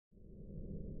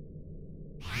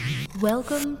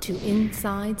Welcome to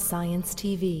Inside Science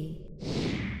TV.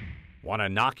 Want to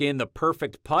knock in the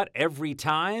perfect putt every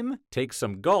time? Take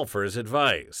some golfer's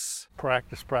advice.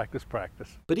 Practice, practice,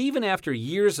 practice. But even after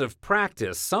years of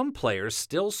practice, some players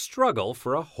still struggle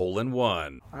for a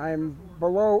hole-in-one. I'm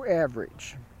below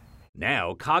average.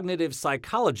 Now, cognitive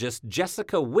psychologist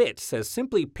Jessica Witt says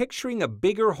simply picturing a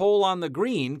bigger hole on the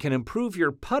green can improve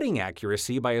your putting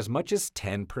accuracy by as much as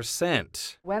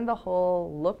 10%. When the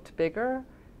hole looked bigger,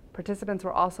 participants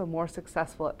were also more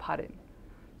successful at putting.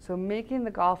 So making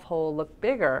the golf hole look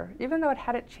bigger, even though it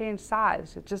hadn't changed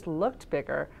size, it just looked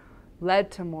bigger,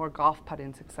 led to more golf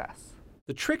putting success.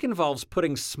 The trick involves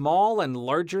putting small and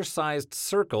larger-sized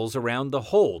circles around the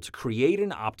hole to create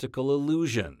an optical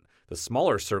illusion. The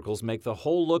smaller circles make the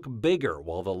hole look bigger,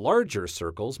 while the larger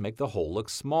circles make the hole look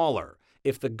smaller.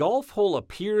 If the golf hole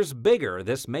appears bigger,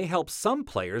 this may help some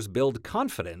players build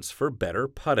confidence for better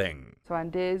putting. So on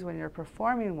days when you're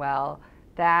performing well,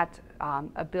 that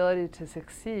ability to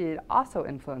succeed also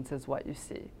influences what you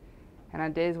see. And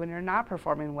on days when you're not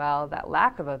performing well, that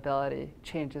lack of ability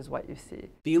changes what you see.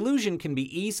 The illusion can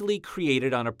be easily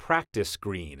created on a practice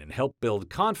green and help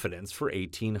build confidence for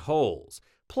 18 holes.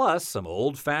 Plus, some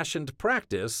old-fashioned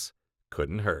practice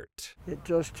couldn't hurt. It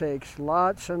just takes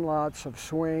lots and lots of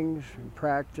swings and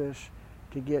practice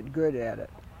to get good at it.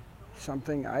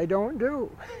 Something I don't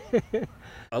do.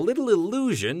 A little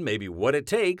illusion may be what it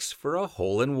takes for a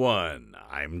hole-in-one.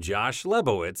 I'm Josh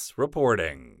Lebowitz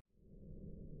reporting.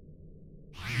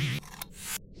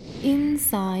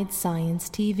 Inside Science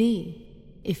TV.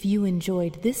 If you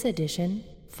enjoyed this edition,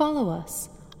 follow us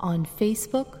on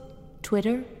Facebook,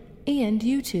 Twitter, and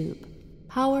YouTube.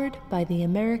 Powered by the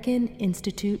American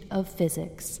Institute of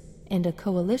Physics and a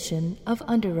coalition of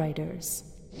underwriters.